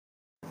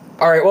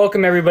All right,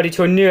 welcome everybody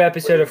to a new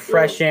episode of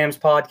Fresh Shams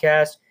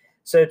Podcast.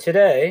 So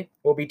today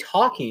we'll be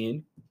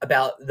talking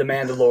about The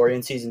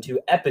Mandalorian Season 2,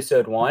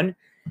 Episode 1.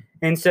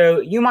 And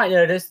so you might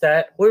notice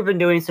that we've been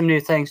doing some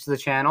new things to the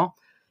channel.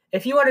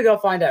 If you want to go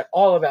find out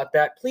all about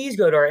that, please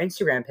go to our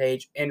Instagram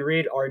page and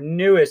read our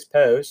newest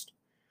post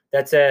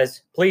that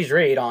says, please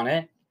read on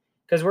it,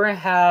 because we're going to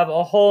have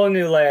a whole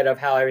new layout of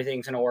how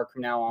everything's going to work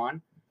from now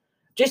on.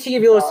 Just to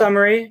give you a little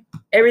summary,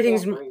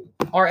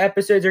 our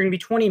episodes are going to be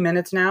 20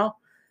 minutes now.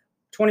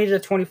 20 to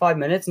 25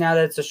 minutes now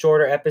that it's a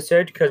shorter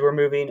episode because we're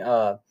moving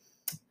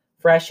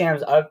Fresh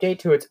Shams Update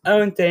to its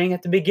own thing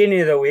at the beginning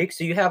of the week.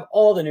 So you have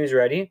all the news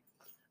ready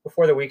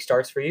before the week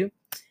starts for you.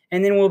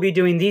 And then we'll be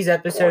doing these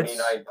episodes.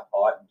 29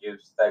 hot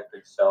gifts that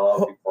could sell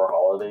out before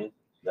holidays.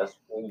 That's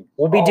sweet.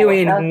 We'll be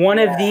doing one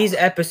of these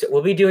episodes.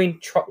 We'll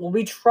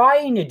be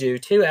trying to do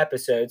 2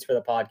 episodes for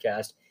the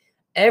podcast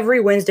every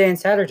Wednesday and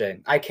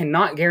Saturday. I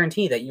cannot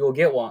guarantee that you will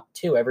get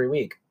 2 every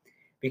week.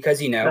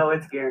 Because, no,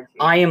 it's guaranteed.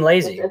 I am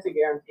lazy. It's a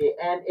guarantee.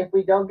 And if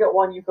we don't get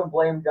one, you can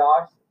blame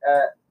Josh.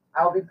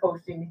 I'll be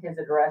posting his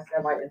address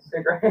at my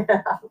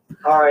Instagram.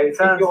 All right,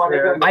 sounds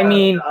fair. I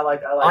mean,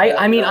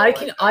 I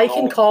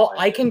can call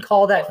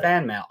that Right.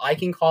 fan mail. I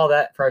can call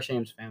that Fresh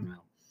Shams fan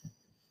mail.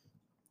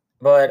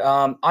 But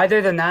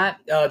other than that,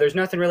 there's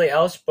nothing really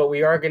else. But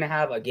we are going to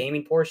have a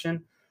gaming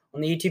portion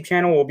on the YouTube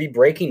channel. We'll be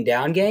breaking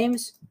down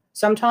games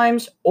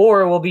sometimes,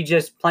 or we'll be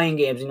just playing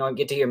games.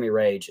 Get to hear me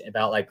rage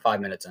about like 5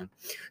 minutes in.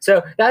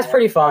 So that's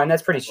pretty fun.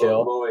 That's pretty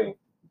chill. Louis,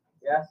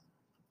 Yes.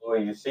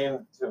 Louis, you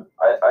seem to.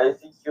 I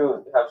think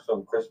you have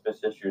some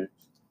Christmas issues.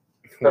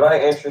 Could I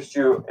interest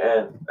you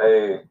in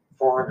a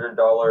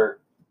 $400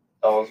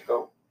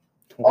 telescope?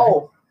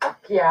 Oh,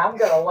 yeah, I'm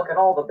going to look at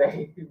all the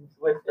babes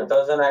with It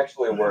doesn't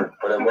actually work,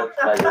 but it looks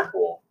mega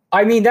cool.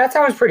 I mean, that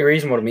sounds pretty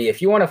reasonable to me.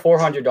 If you want a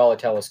 $400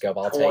 telescope,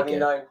 I'll take it.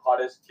 29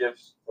 hottest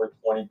gifts for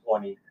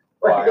 2020.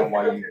 Why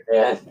you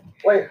can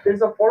Wait,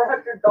 there's a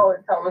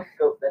 $400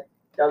 telescope that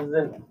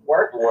doesn't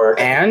work?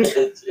 And?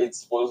 It's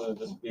supposed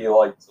to just be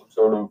like some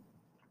sort of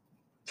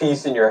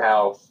piece in your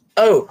house.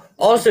 Oh,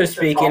 also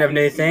speaking of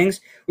new things,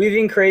 we've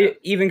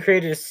even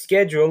created a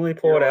schedule. Let me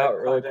pull it out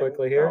really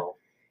quickly here. No.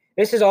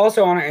 This is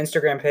also on our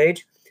Instagram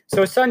page.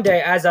 So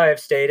Sunday, as I have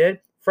stated,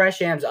 Fresh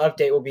Shams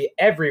Update will be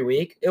every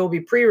week. It will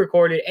be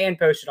pre-recorded and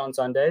posted on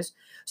Sundays.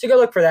 So go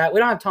look for that. We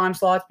don't have time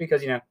slots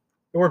because,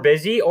 we're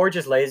busy or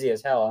just lazy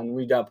as hell, and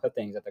we don't put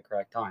things at the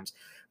correct times.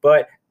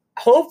 But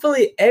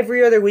hopefully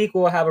every other week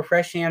we'll have a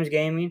Fresh Shams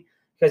Gaming,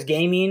 because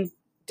gaming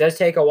does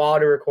take a while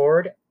to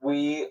record.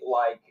 We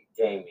like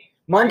gaming.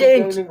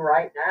 Monday I'm gaming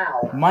right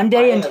now.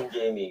 Monday I and am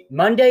gaming.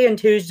 Monday and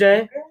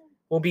Tuesday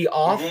will be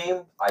off. You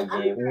game? I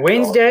game.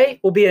 Wednesday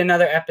will be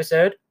another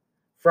episode.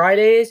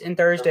 Fridays and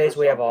Thursdays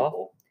we have off.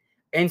 People.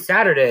 And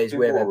Saturdays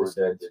we have People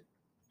episodes. reject it.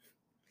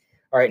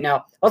 All right,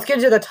 now let's get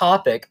into the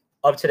topic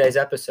of today's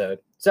episode.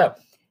 So,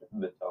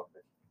 The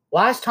topic.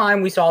 last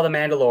time we saw The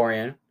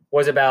Mandalorian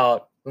was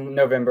about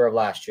November of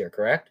last year,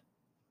 correct?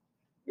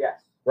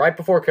 Yes. Right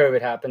before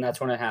COVID happened, that's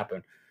when it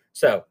happened.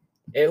 So,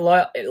 it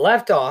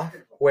left off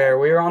where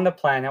we were on the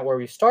planet where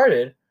we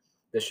started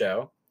the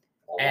show,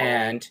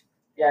 and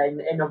Yeah,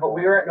 but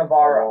we were at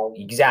Navarro.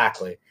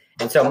 exactly.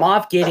 And so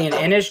Moff Gideon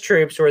and his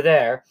troops were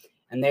there,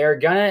 and they are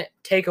gonna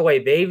take away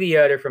Baby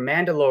Yoda from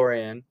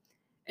Mandalorian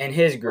and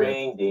his group.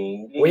 Ding,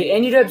 ding, ding, We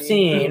ended up ding,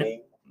 seeing-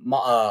 ding.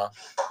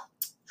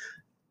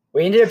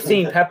 We ended up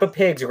seeing Peppa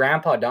Pig's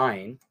grandpa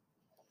dying,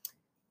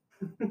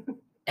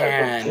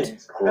 and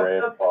Pig's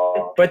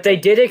grandpa. but they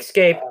did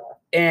escape,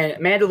 and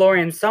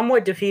Mandalorian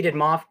somewhat defeated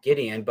Moff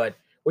Gideon. But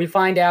we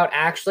find out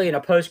actually in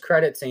a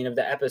post-credit scene of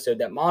the episode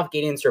that Moff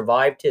Gideon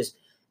survived his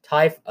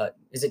TIE.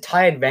 Is it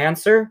TIE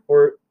Advancer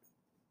or?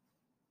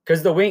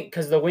 Because the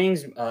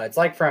wings, it's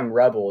like from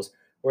Rebels,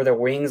 where the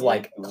wings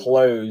like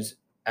close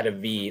at a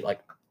V, like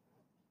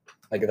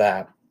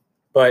that.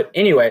 But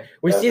anyway,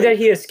 we see that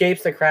he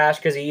escapes the crash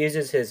because he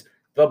uses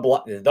the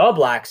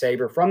black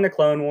saber from the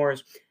Clone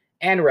Wars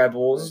and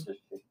Rebels,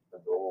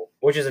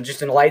 which is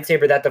just a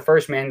lightsaber that the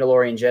first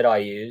Mandalorian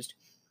Jedi used.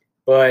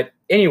 But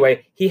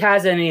anyway, he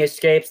has and he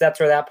escapes. That's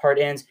where that part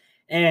ends.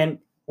 And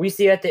we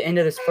see at the end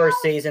of this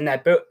first season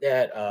that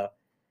the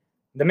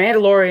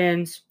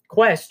Mandalorian's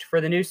quest for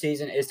the new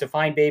season is to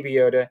find Baby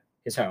Yoda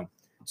his home.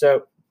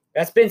 So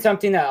that's been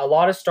something that a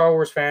lot of Star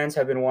Wars fans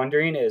have been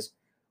wondering is,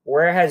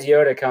 where has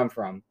Yoda come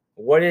from?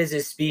 What is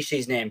his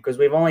species name? Because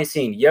we've only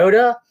seen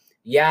Yoda,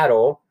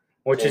 Yaddle,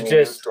 which is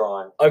just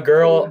a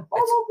girl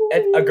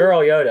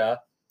Yoda,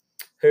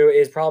 who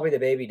is probably the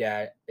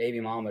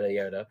baby mama to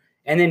Yoda,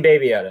 and then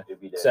Baby Yoda.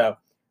 So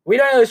we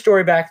don't know the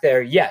story back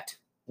there yet.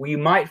 We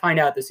might find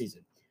out this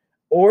season,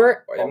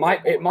 or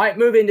it might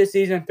move into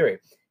season 3.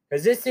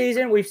 Because this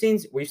season we've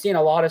seen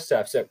a lot of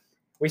stuff. So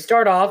we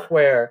start off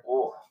where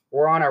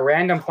we're on a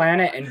random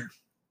planet and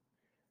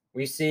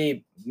we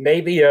see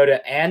Baby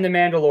Yoda and the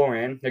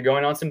Mandalorian. They're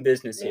going on some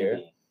business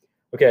here.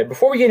 Okay,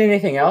 before we get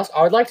anything else,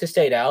 I would like to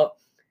state out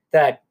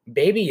that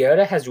Baby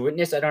Yoda has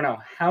witnessed I don't know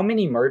how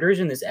many murders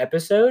in this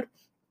episode.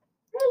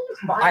 He's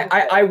fine with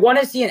I want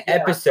to see an Yeah,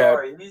 episode.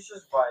 sorry, he's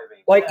just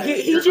vibing. Like Yeah,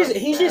 he's you're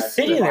just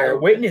sitting mad. there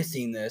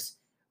witnessing this.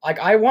 Like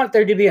I want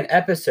there to be an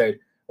episode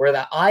where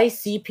the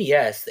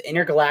ICPS, the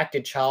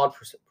Intergalactic Child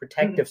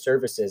Protective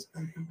Services,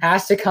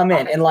 has to come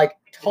in and like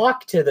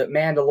talk to the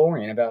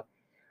Mandalorian about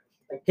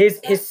his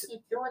keep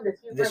doing this.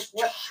 He's this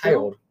like, what,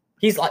 child.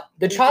 He's like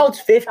the He's child's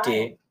a 50,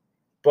 child.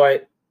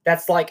 but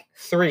that's like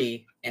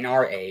 3 in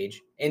our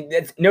age, and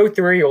that's no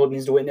 3-year-old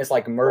needs to witness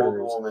like Old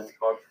murders. woman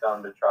talks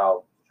down the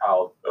child.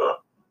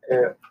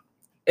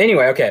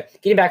 Anyway, okay,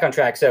 getting back on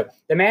track. So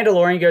the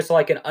Mandalorian goes to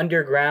like an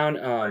underground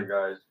Sorry,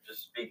 guys.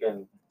 Just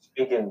speaking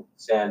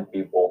sand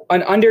people.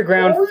 an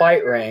underground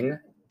fight ring,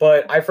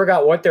 but I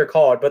forgot what they're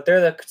called. But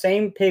they're the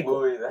same pig,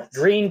 Louis, that's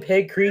green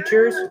pig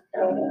creatures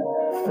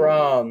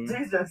from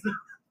Jesus.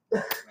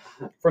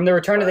 the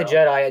Return of the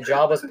Jedi at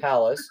Jabba's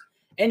palace.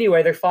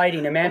 Anyway, they're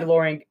fighting. The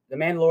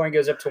Mandalorian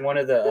goes up to one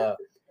of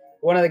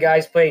the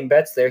guys playing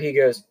bets there. He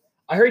goes,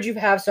 "I heard you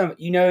have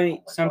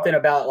something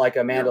about like a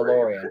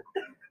Mandalorian."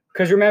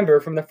 Because remember,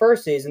 from the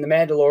first season, the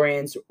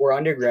Mandalorians were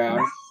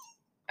underground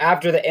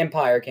after the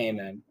Empire came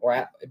in,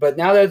 but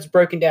now that it's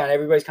broken down,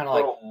 everybody's kind of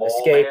like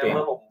escaping.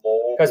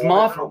 Because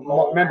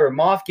remember,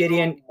 Moff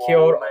Gideon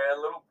killed.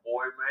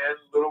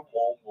 Little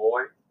mole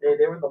boy.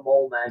 They were the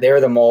mole man. They were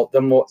the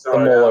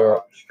Sorry, molar,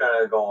 I'm just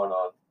kind of going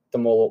on.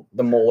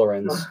 the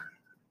Molarans.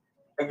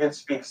 I can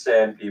speak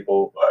sand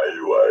people.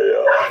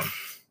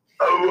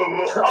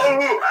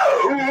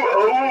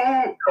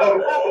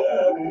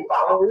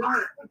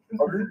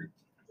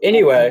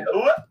 Anyway,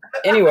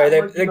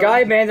 the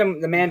guy the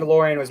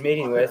Mandalorian was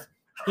meeting with,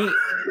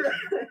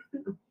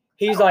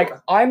 he's like,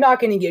 I'm not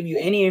going to give you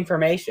any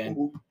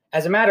information.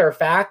 As a matter of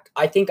fact,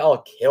 I think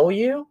I'll kill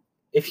you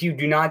if you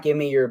do not give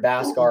me your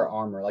Beskar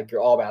armor, like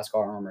your all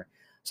Beskar armor.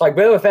 So like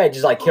Boba Fett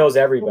just like kills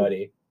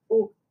everybody.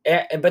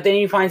 But then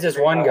he finds this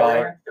one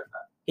guy.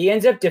 He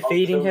ends up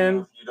defeating I'll kill you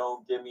him. if you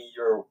don't give me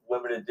your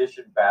limited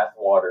edition bath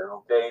water,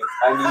 okay?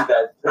 I need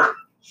that.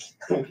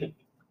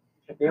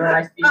 You know, when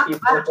I see people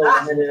with a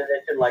limited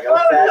edition Lego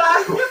set.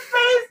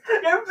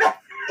 Your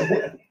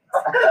face!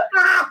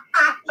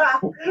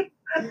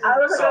 I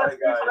was Sorry, gonna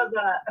speak guys. of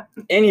that.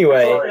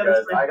 Anyway, Sorry,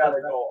 guys, I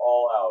gotta go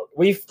all out.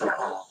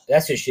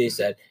 that's what she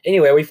said.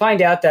 Anyway, we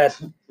find out that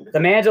the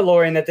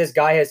Mandalorian that this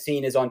guy has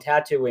seen is on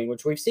Tatooine,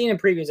 which we've seen in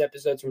previous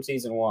episodes from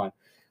season 1,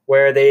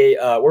 where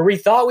we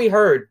thought we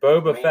heard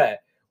Boba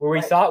Fett.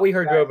 Wait,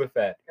 Boba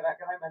Fett. Can I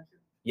mention?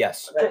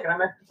 Yes. Can I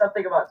mention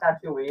something about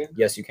Tatooine?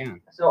 Yes, you can.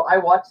 So I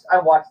watched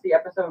the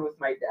episode with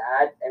my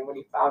dad, and when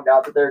he found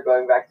out that they're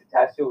going back to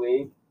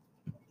Tatooine,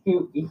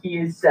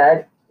 he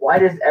said, "Why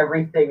does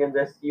everything in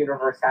this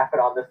universe happen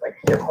on this like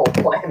shithole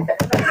planet?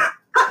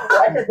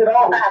 Why does it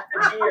all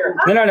happen here?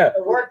 No.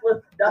 The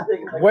worthless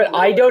nothing." Like, What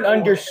I don't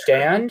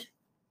understand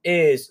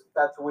is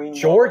Tatooine,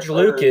 George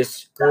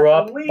Lucas grew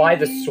up by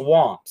the Tatooine.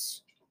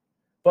 swamps.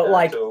 But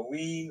like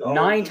Tatooine,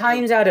 9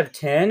 times out of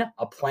 10,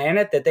 a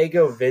planet that they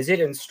go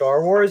visit in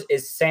Star Wars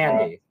is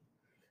sandy.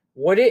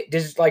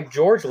 Does like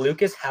George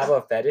Lucas have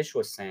a fetish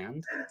with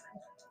sand?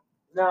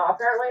 No,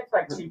 apparently it's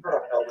like cheaper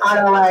to film. I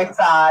don't like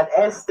that.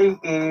 It's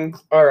stinky.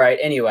 All right.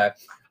 Anyway,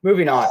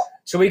 moving on.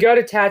 So we go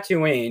to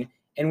Tatooine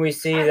and we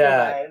see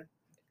that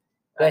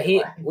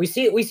we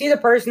see the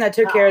person that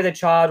took care of the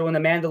child when the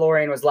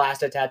Mandalorian was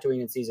last at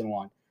Tatooine in season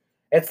 1.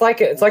 It's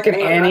like an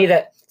Annie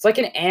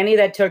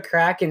that took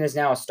crack and is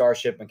now a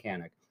starship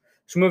mechanic.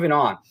 So moving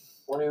on.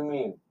 What do you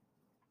mean?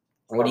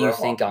 What do you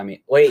think I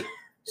mean? Wait.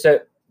 So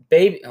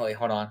wait,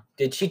 hold on.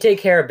 Did she take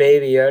care of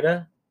Baby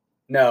Yoda?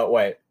 No,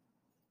 wait.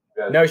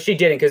 Yes. No, she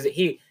didn't, because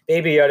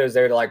Baby Yoda's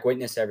there to like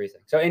witness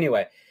everything. So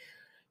anyway,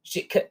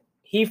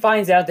 he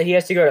finds out that he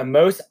has to go to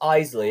Mos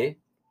Eisley.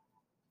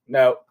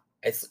 No,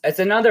 it's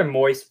another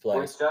moist Which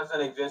place.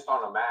 doesn't exist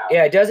on a map.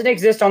 Yeah, it doesn't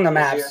exist on the He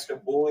maps. has to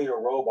bully a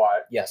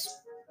robot. Yes,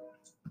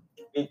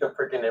 Eat the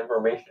freaking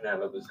information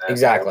out of his asshole.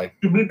 exactly.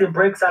 You beat the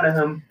brakes out of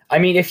him. I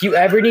mean, if you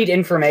ever need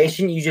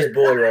information, you just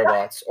bully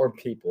robots or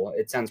people.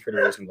 It sounds pretty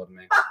reasonable to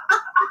me.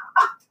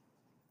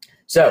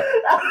 So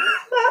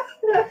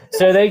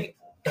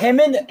him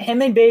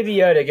and Baby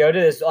Yoda go to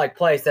this like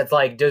place that's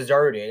like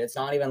deserted. It's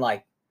not even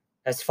like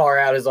as far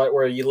out as like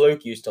where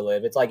Luke used to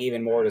live. It's like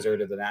even more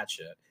deserted than that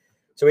shit.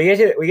 So we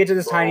get to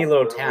this tiny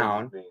little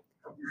town,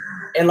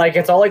 and like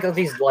it's all like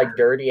these like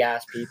dirty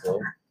ass people,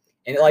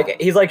 and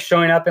like he's like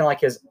showing up in like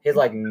his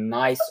like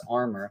nice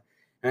armor,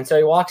 and so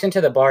he walks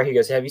into the bar. He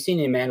goes, "Have you seen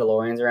any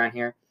Mandalorians around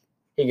here?"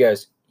 He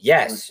goes,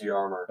 "Yes, Gucci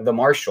armor. the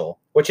Marshal,"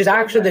 which is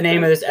actually the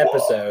name of this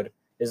episode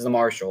is the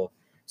Marshal.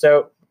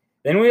 So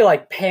then we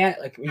like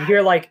we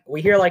hear like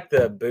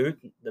the boot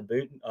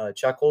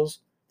chuckles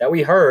that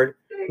we heard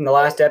in the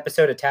last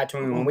episode of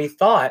Tatooine when we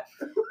thought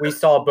we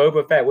saw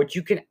Boba Fett, which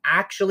you can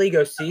actually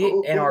go see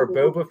in our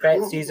Boba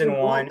Fett season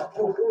 1.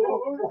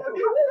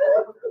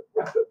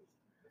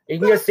 You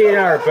can go see it in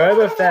our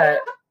Boba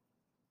Fett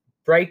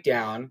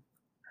breakdown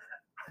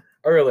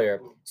earlier.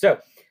 So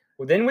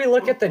then we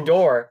look at the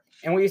door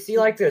and we see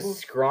like this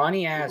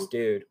scrawny ass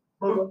dude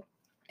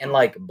in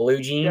like blue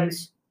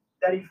jeans,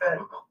 Daddy Fett.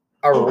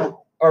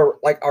 or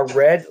like a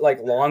red like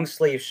long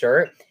sleeve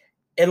shirt,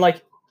 and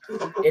like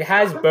it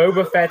has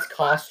Boba Fett's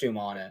costume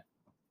on it,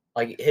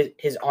 like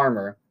his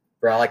armor,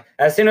 bro. Like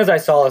as soon as I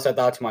saw this, I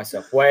thought to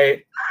myself,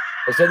 wait,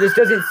 so this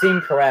doesn't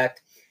seem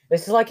correct.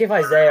 This is like if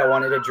Isaiah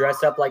wanted to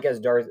dress up like as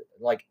Darth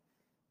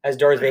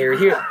Vader.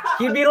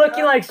 He'd be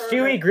looking like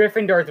Stewie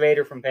Griffin Darth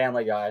Vader from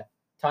Family Guy,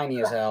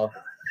 tiny as hell.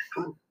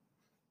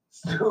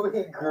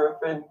 Stewie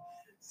Griffin.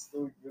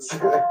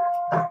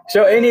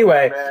 So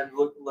anyway, Man,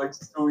 looking like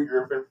Stewie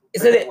Griffin.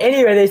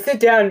 Anyway, they sit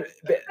down.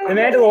 The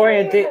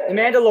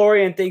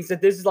Mandalorian thinks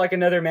that this is like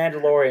another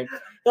Mandalorian.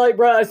 They're like,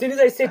 bro, as soon as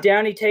they sit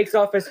down, he takes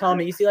off his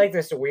helmet. You see like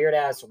this weird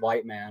ass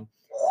white man.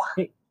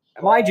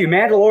 Mind you,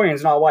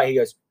 Mandalorian's not white. He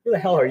goes, who the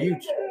hell are you?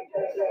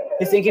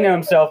 He's thinking to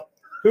himself,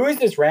 who is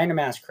this random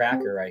ass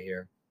cracker right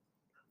here?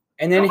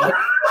 And then I'm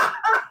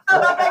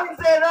not going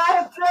to say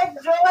that. Trick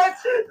George.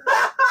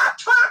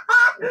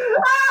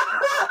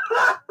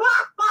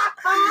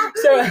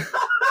 so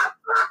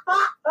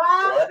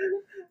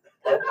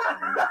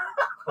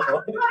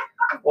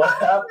What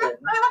happened?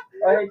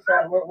 Oh, hey,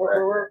 Trent,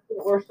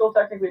 we're still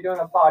technically doing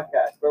a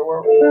podcast, but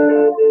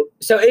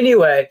So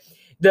anyway,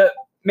 the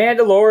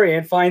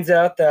Mandalorian finds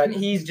out that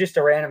he's just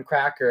a random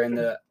cracker in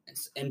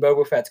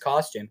Boba Fett's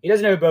costume. He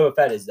doesn't know who Boba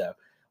Fett is though.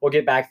 We'll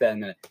get back to that in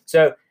a minute.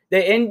 So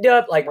they end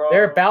up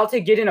they're about to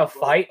get in a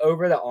fight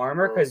over the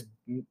armor because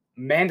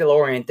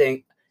Mandalorian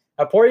thing.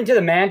 According to the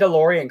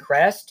Mandalorian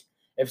crest,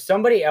 if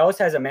somebody else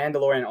has a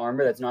Mandalorian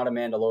armor that's not a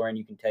Mandalorian,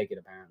 you can take it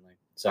apparently.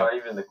 So Not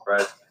even the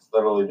crest. It's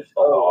literally just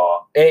a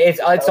law.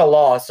 it's a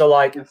law. So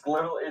like It's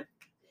literally.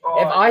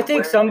 if I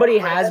think somebody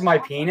has my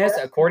penis,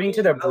 according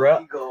to the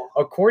bro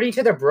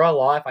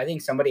law, if I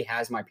think somebody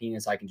has my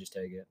penis, I can just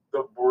take it.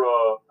 The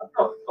bruh.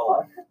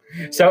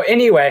 So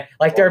anyway,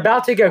 like they're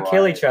about to go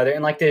kill each other,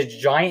 and like this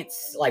giant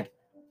like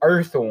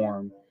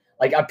earthworm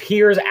like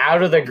appears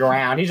out of the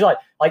ground. He's like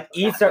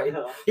eats.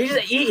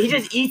 He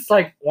just eats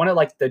like one of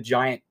like the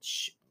giant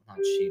not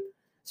sheep.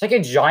 It's like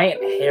a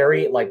giant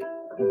hairy like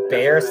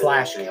bear /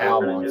 cow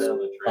monster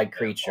like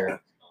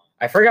creature.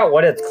 I forgot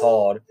what it's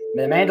called.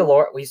 The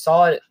Mandalorian. We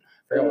saw it.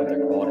 I forgot what they're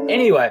called.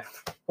 Anyway,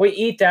 we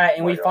eat that,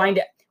 and we find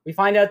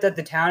out that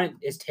the town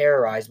is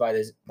terrorized by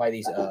this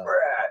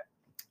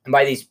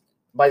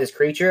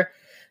creature.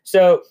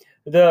 So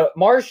the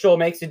marshal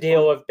makes a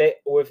deal with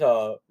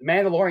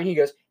Mandalorian. He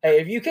goes, "Hey,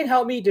 if you can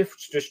help me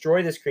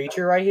destroy this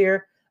creature right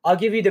here, I'll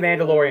give you the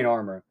Mandalorian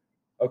armor."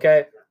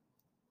 Okay,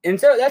 and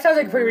so that sounds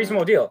like a pretty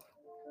reasonable deal.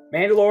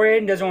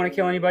 Mandalorian doesn't want to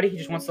kill anybody. He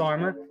just wants the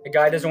armor. The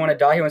guy doesn't want to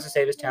die. He wants to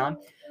save his town.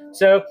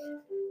 So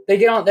they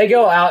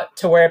go out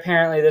to where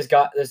apparently this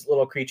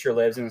little creature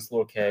lives in this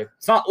little cave.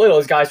 It's not little.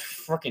 This guy's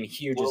freaking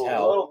huge as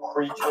hell. Little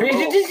creature.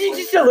 He's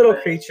just a little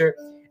creature.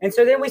 And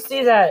so then we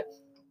see that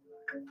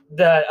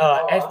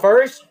at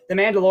first the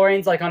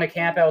Mandalorian's like on a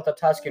camp out with the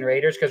Tusken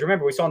Raiders, because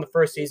remember we saw in the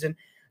first season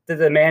that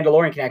the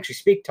Mandalorian can actually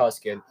speak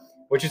Tusken,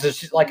 which is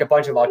just like a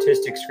bunch of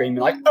autistic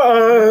screaming like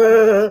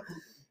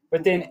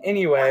But then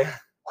anyway,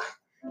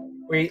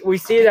 we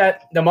see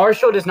that the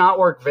Marshal does not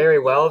work very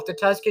well with the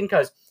Tusken,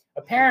 because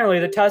apparently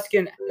the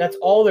Tusken, that's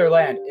all their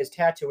land, is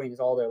Tatooine is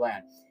all their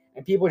land.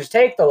 And people just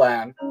take the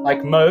land,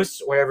 like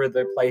most, wherever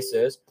their place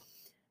is.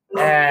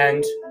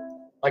 And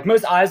like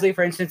most Isley,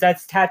 for instance,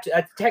 that's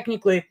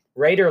technically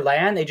Raider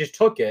land. They just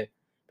took it,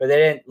 but they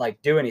didn't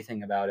like do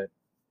anything about it.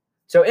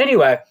 So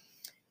anyway,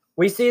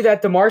 we see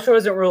that the Marshal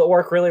doesn't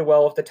work really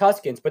well with the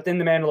Tuskens, but then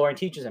the Mandalorian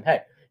teaches him,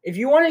 hey, if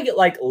you want to get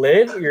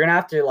live, you're gonna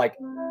have to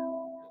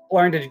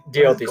learn to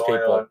deal with these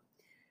people.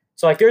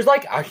 So like there's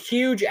like a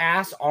huge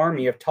ass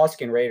army of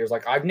Tusken Raiders.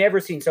 Like I've never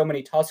seen so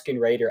many Tusken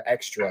Raider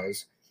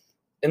extras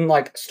in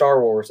like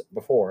Star Wars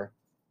before.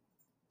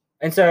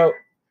 And so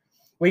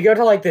we go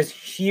to like this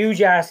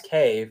huge ass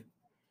cave.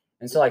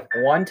 And so like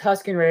one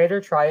Tusken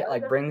Raider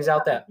brings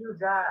out that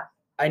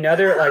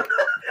another like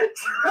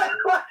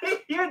What are you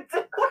doing?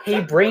 he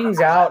brings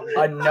out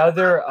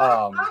another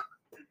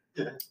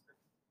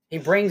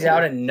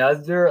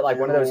like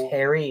one of those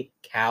hairy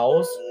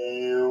cows,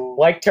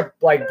 like to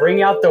like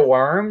bring out the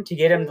worm to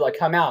get him to like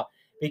come out,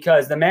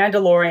 because the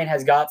Mandalorian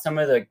has got some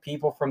of the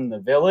people from the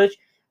village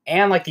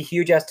and like the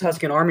huge ass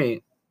Tusken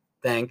army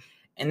thing,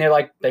 and they're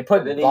like they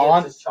put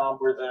bombs.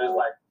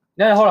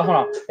 No, hold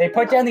on. They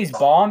put down these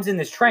bombs in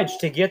this trench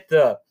to get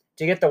the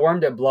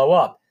worm to blow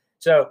up.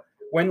 So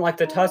when like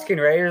the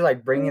Tusken Raiders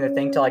like bringing the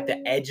thing to like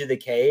the edge of the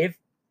cave,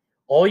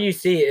 all you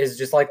see is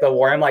just like the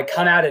worm like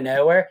come out of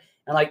nowhere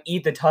and like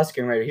eat the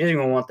Tusken Raider. He doesn't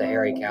even want the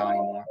hairy cow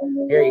anymore.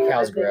 Hairy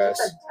cow's gross.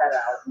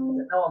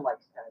 No one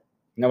likes Ted.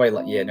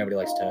 Nobody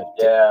likes Ted.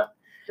 Yeah.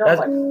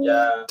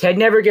 Yeah. Ted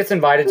never gets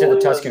invited to the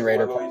Tusken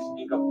Raider.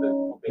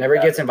 Never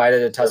gets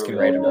invited to Tusken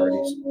Raider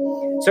parties.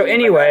 So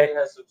anyway, He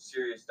has some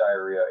serious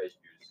diarrhea issues.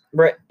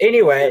 but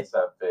anyway, It's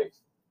that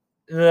fixed.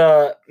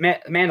 the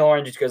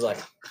Mandalorian just goes like,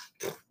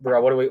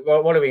 bro, what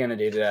are we gonna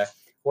do today?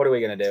 What are we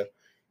gonna do?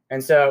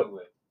 And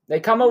so they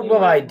come up with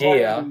an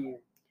idea.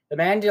 The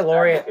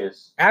Mandalorian,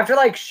 after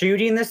like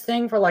shooting this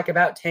thing for like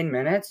about 10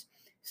 minutes,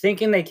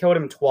 thinking they killed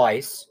him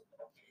twice,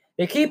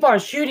 they keep on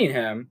shooting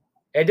him.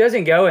 It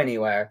doesn't go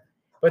anywhere.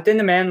 But then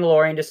the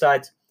Mandalorian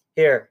decides,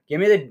 here, give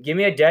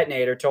me a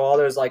detonator to all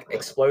those like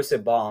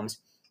explosive bombs.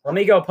 let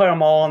me go put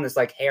them all on this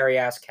like hairy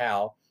ass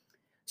cow.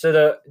 So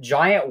the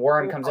giant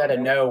worm comes out of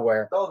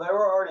nowhere. No, they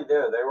were already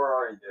there.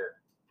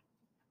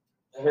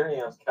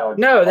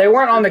 No, they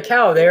weren't on the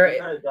cow. They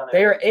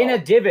were in a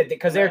divot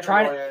because they were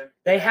trying to.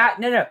 They had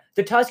no.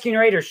 The Tusken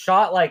Raiders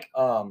shot like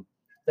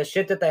the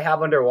shit that they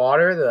have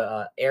underwater.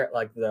 The air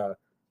like the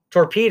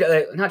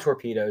torpedo, not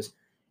torpedoes.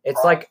 It's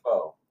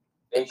crossbow.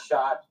 They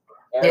shot.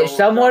 It's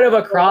somewhat of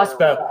a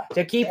crossbow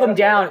to keep him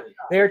down.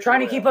 They were trying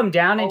to keep him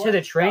down into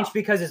the trench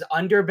because his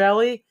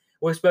underbelly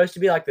was supposed to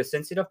be like the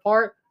sensitive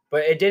part,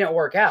 but it didn't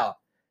work out.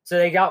 So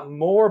they got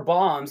more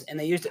bombs, and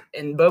they used it,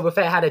 and Boba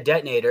Fett had a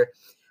detonator,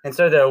 and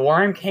so the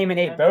worm came and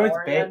ate both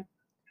bait.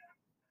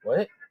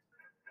 What?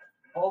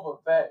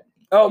 Boba Fett.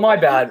 Oh, my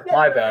bad.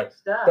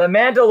 The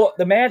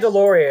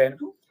Mandalorian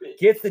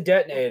gets the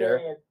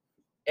detonator,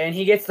 and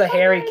he gets the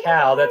hairy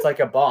cow that's like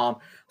a bomb.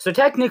 So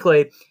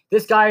technically,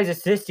 this guy is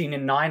assisting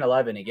in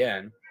 9/11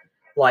 again.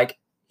 Like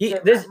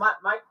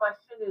My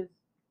question is,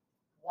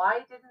 why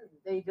didn't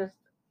they just?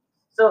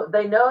 So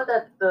they know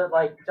that the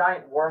like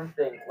giant worm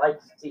thing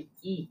likes to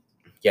eat.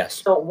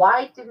 Yes. So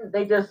why didn't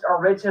they just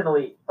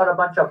originally put a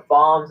bunch of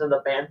bombs in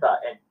the bantha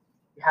and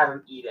have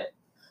him eat it?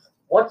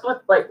 What's with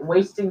like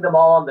wasting them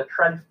all on the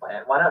trench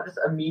plan? Why not just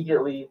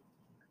immediately,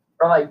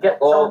 or like get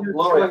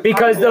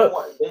because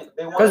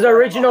the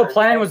original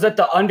plan was that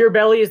the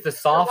underbelly is the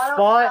soft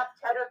spot.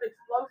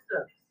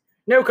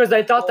 No, because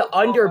I thought the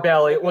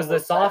underbelly was the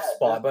soft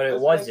spot, but it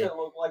wasn't. It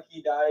looked like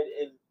he died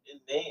in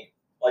vain.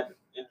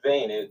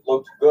 It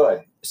looked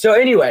good. So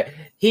anyway,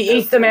 he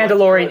eats the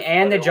Mandalorian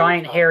and the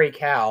giant hairy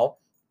cow,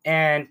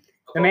 and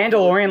the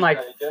Mandalorian like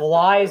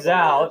flies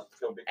out,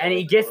 and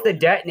he gets the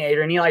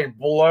detonator, and he like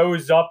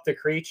blows up the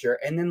creature,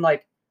 and then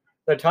like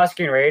the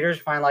Tusken Raiders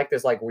find like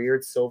this like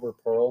weird silver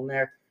pearl in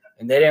there,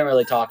 and they didn't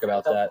really talk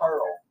about that.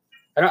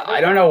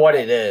 I don't know what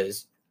it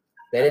is.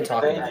 They didn't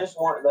talk about it. That's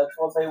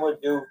what they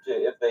would do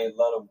if they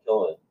let them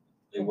kill it.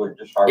 They would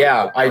just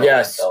I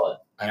guess.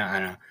 I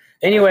know.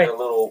 Anyway,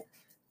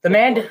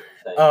 the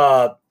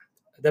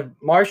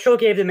Marshal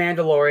gave the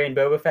Mandalorian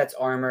Boba Fett's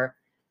armor.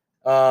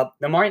 The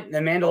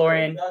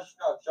Mandalorian.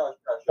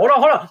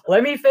 Hold on.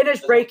 Let me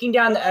finish breaking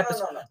down the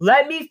episode.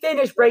 Let me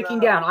finish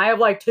breaking down. I have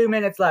like 2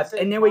 minutes left,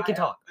 and then we can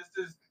talk.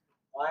 This is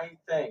my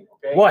thing.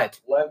 Okay. What?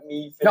 Let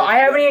me finish. No, I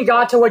haven't even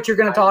got to what you're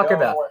going to talk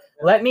about.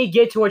 Let me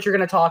get to what you're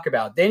going to talk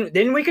about.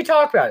 Then we can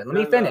talk about it. Let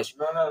me finish.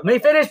 Let me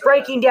finish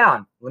breaking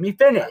down. Let me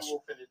finish.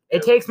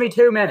 It takes me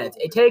 2 minutes.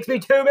 I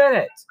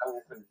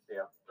will finish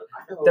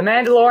The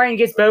Mandalorian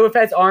gets Boba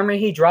Fett's armor.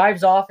 He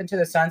drives off into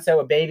the sunset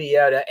with Baby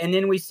Yoda. And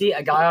then we see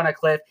a guy on a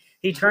cliff.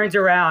 He turns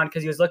around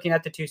because he was looking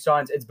at the two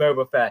suns. It's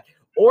Boba Fett.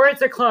 Or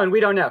it's a clone. We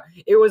don't know.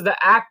 It was the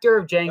actor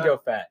of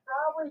Jango Fett.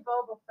 Probably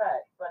Boba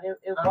Fett, but it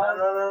was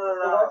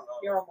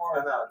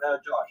No,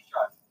 Josh.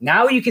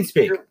 Now you can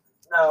speak.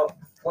 Now,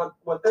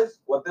 what this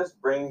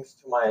brings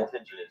to my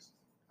attention is,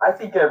 I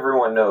think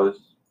everyone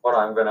knows what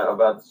I'm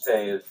about to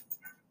say is,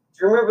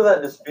 do you remember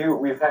that dispute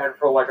we've had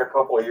for like a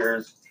couple of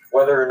years,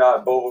 whether or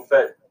not Boba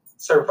Fett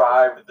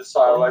survived the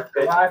Sarlacc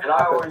pit? And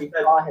I always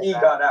said he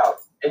got out,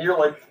 and you're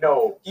like,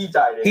 no, he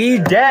died. He's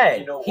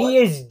dead. You know he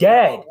is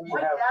dead. We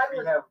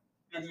have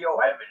video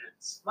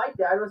evidence. My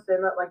dad was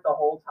saying that like the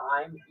whole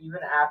time,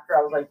 even after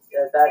I was like,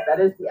 that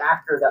is the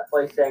actor that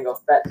plays Jango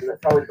Fett, so that's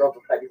probably Boba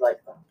Fett. He's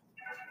like,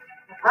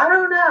 I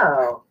don't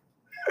know.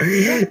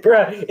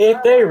 Bro,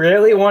 if they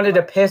really wanted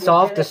to piss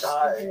off the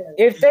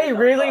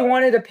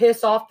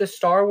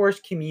Star Wars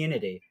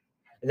community,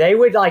 they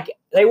wouldn't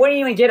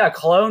even get a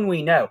clone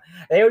we know.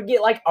 They would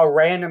get like a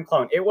random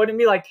clone. It wouldn't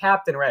be like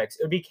Captain Rex.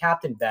 It would be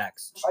Captain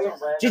Bex.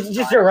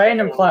 Just a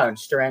random clone.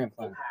 Just a random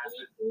clone.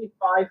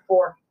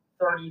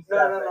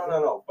 5437.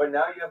 No. But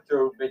now you have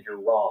to admit you're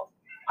wrong.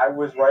 I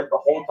was right the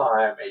whole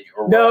time, and you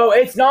were wrong. No,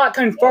 it's not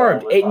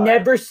confirmed. It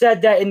never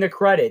said that in the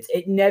credits.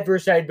 It never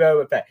said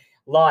Boba Fett.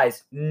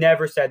 Lies.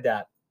 Never said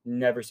that.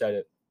 Never said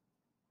it.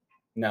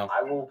 No.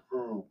 I will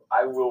prove.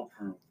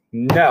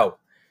 No.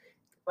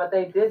 But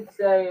they did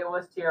say it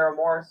was Tierra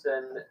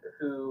Morrison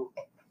who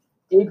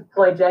did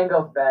play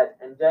Jango Fett,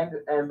 and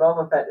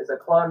Boba Fett is a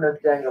clone of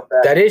Jango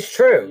Fett. That is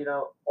true. You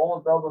know,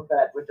 old Boba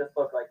Fett would just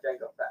look like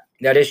Jango Fett.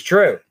 That is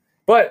true.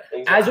 But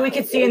as we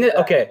can see in the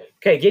okay,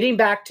 getting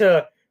back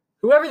to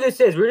whoever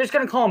this is, we're just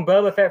gonna call him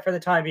Boba Fett for the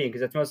time being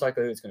because that's most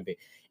likely who it's gonna be.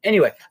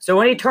 Anyway, so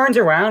when he turns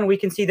around, we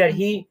can see that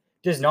he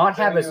does not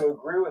have a. You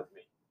agree with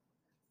me?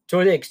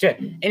 To the extent.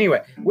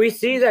 Anyway, we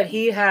see that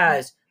he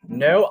has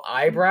no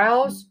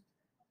eyebrows.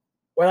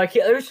 Or like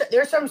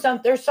there's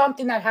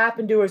something that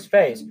happened to his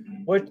face,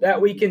 that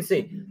we can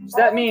see. So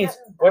that means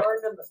what?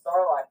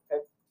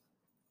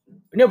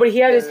 No, but he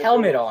had his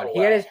helmet on. He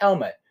had his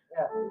helmet.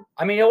 Yeah.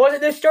 I mean, it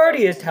wasn't the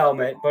sturdiest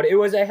helmet, but it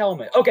was a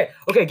helmet. Okay.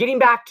 Getting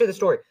back to the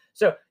story.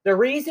 So the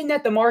reason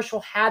that the Marshal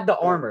had the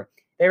armor,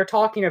 they were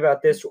talking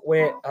about this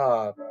before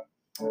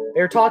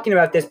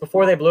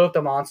they blew up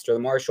the monster, the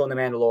Marshal and the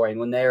Mandalorian,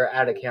 when they were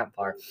at a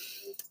campfire.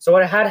 So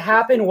what had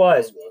happened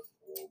was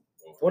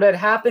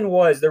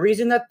the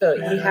reason that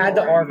he had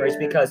the armor is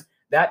because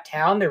that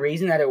town, the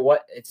reason that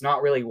it's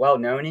not really well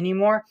known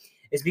anymore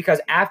is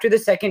because after the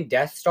second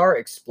Death Star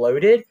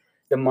exploded,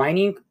 the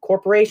mining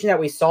corporation that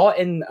we saw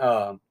in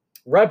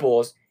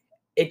Rebels,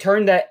 it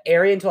turned that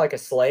area into like a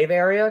slave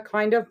area,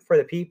 kind of, for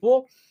the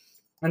people.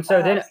 And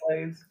so then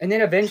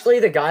eventually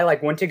the guy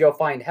like went to go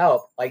find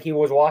help. Like he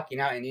was walking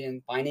out and he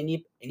didn't find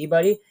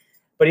anybody,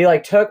 but he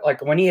like took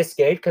like when he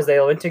escaped because they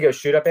went to go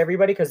shoot up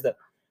everybody because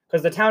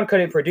the town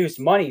couldn't produce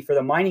money for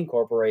the mining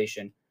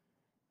corporation.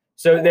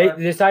 So they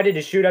decided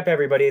to shoot up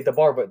everybody at the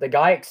bar, but the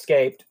guy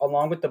escaped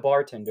along with the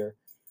bartender.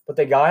 But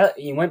the guy,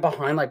 he went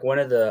behind like one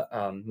of the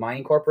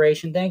mining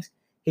corporation things.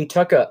 He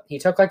took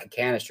like a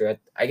canister.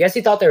 I guess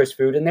he thought there was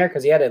food in there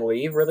because he had to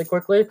leave really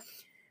quickly.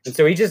 And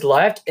so he just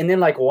left. And then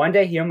like one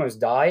day he almost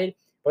died.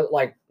 But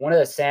like one of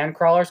the sand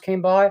crawlers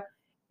came by.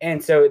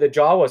 And so the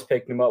Jawas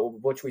picked him up,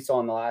 which we saw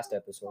in the last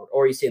episode.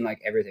 Or you see in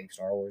like everything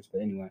Star Wars.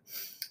 But anyway.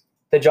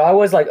 The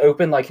Jawas like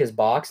open like his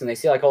box and they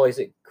see like all these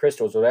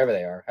crystals, whatever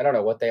they are. I don't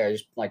know what they are,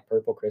 just like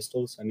purple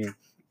crystals. I mean,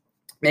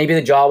 maybe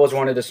the Jawas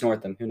wanted to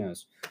snort them. Who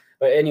knows?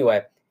 But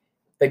anyway.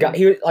 The guy,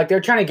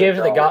 they're trying to give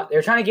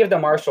the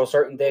marshal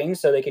certain things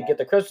so they could get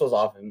the crystals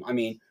off him. I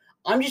mean,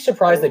 I'm just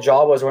surprised the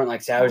Jawas weren't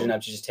like savage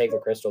enough to just take the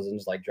crystals and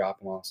just like drop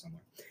them off somewhere.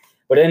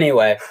 But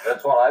anyway,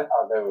 that's what I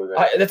thought they were going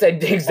to do. That's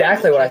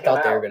exactly what I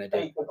thought they were going to do.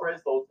 Take the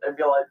crystals and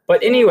be like.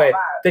 But anyway,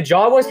 the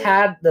Jawas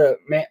had the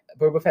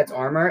Boba Fett's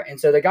armor, and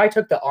so the guy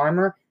took the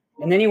armor,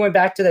 and then he went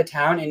back to the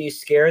town and he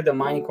scared the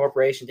mining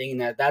corporation, thinking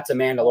that that's a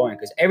Mandalorian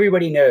because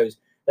everybody knows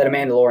that a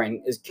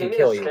Mandalorian can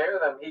kill you. He didn't scare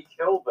them; he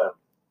killed them.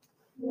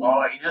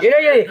 Oh,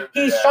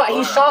 He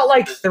shot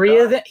like three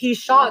of them. He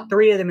shot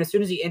 3 of them as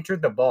soon as he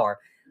entered the bar.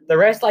 The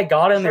rest like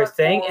got in their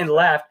thing and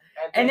left.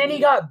 And then he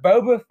got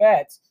Boba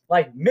Fett's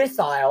like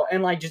missile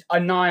and like just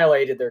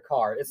annihilated their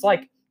car. It's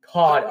like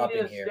COD up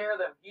in here. Scare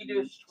them. He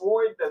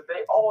destroyed them.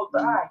 They all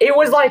died. It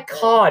was like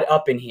COD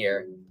up in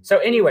here. So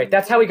anyway,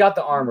 that's how we got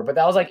the armor. But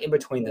that was like in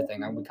between the thing.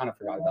 We kind of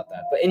forgot about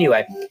that. But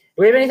anyway, do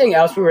we have anything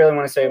else we really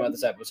want to say about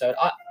this episode?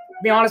 To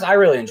be honest, I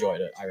really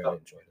enjoyed it.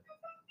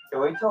 Can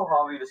we tell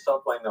Javi to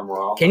stop playing them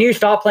wrong? Can you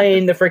stop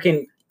playing the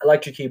freaking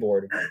electric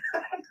keyboard?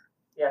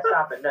 Yeah,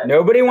 stop it. No.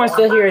 Nobody wants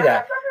to hear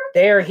that.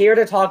 They are here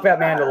to talk about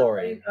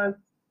Mandalorian.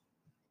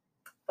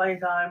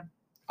 Playing time.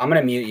 I'm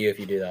gonna mute you if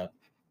you do that.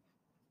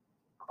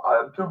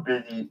 I'm too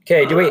busy.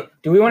 Okay, do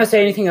we want to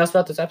say anything else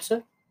about this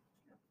episode?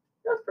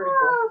 That's pretty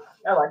cool.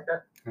 I like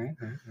that.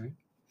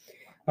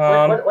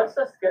 All right. What's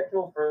the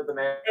schedule for the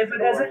man? If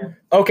it isn't,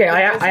 Okay,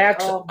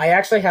 I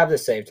actually have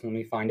this saved. Let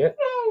me find it.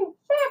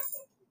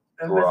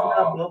 Okay.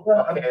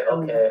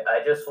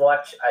 I just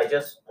watched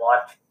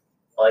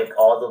like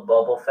all the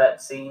Boba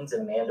Fett scenes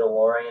in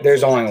Mandalorian.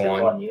 There's only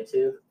one on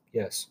YouTube.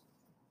 Yes.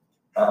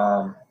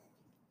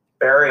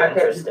 Very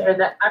interesting.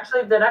 And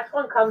actually, the next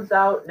one comes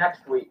out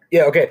next week.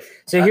 Yeah. Okay.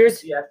 So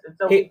here's yes,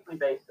 it's a weekly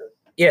basis.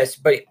 Yes,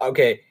 but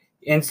okay.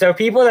 And so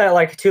people that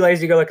like too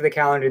lazy to go look at the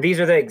calendar, these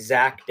are the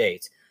exact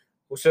dates.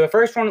 So the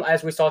first one,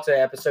 as we saw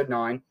today, episode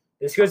 9.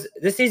 This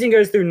season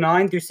goes through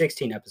 9 through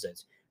 16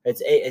 episodes.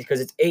 It's 8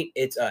 because it's 8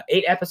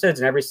 episodes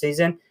in every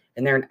season,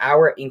 and they're an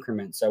hour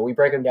increments. So we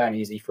break them down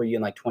easy for you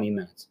in like 20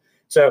 minutes.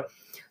 So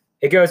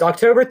it goes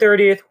October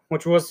 30th,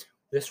 which was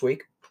this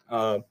week,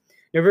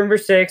 November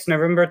 6th,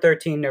 November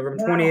 13th,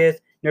 November 20th,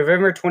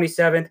 November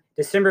 27th,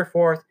 December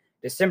 4th,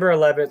 December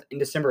 11th, and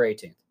December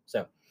 18th.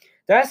 So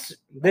that's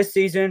this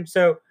season.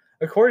 So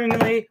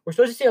accordingly, we're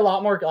supposed to see a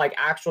lot more like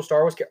actual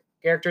Star Wars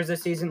characters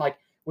this season. Like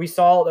we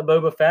saw the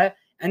Boba Fett,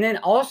 and then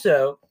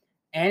also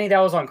Annie that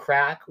was on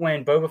crack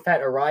when Boba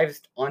Fett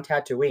arrived on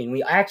Tatooine.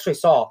 We actually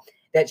saw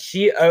that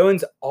she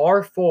owns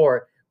R4,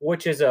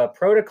 which is a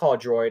protocol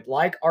droid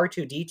like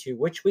R2-D2,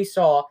 which we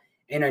saw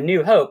in A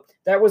New Hope.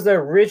 That was the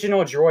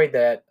original droid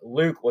that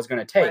Luke was going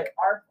to take. Wait,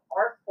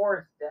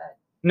 R4 is dead.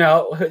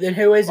 No, then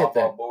who is it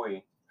then?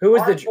 Who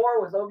was R4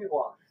 was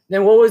Obi-Wan.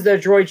 Then what was the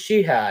droid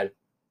she had?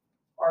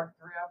 R3,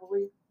 I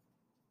believe.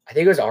 I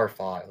think it was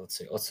R5.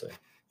 Let's see.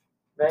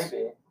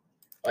 Maybe.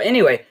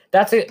 Anyway,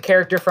 that's a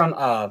character from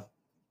A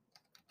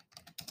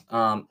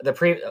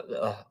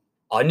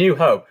New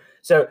Hope.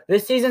 So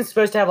this season's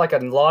supposed to have like a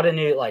lot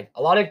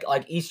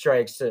of Easter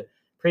eggs to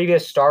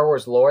previous Star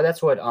Wars lore.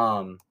 That's what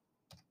not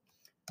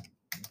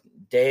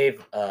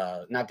Dave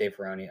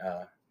Filoni.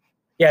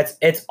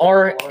 It's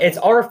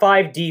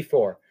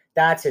R5D4.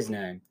 That's his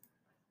name.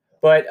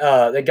 But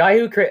the guy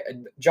who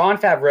Jon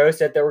Favreau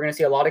said that we're going to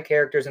see a lot of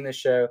characters in this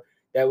show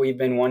that we've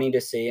been wanting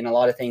to see, and a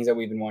lot of things that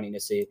we've been wanting to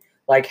see.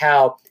 Like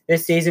how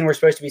this season we're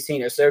supposed to be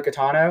seeing Ahsoka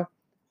Tano.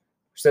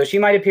 So she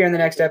might appear in the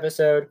next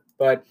episode.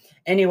 But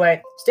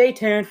anyway, stay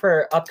tuned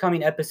for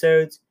upcoming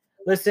episodes.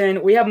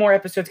 Listen, we have more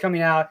episodes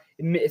coming out.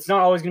 It's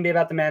not always going to be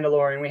about The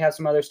Mandalorian. We have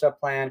some other stuff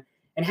planned.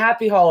 And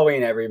happy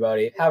Halloween,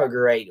 everybody. Have a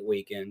great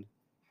weekend.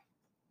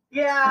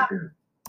 yeah.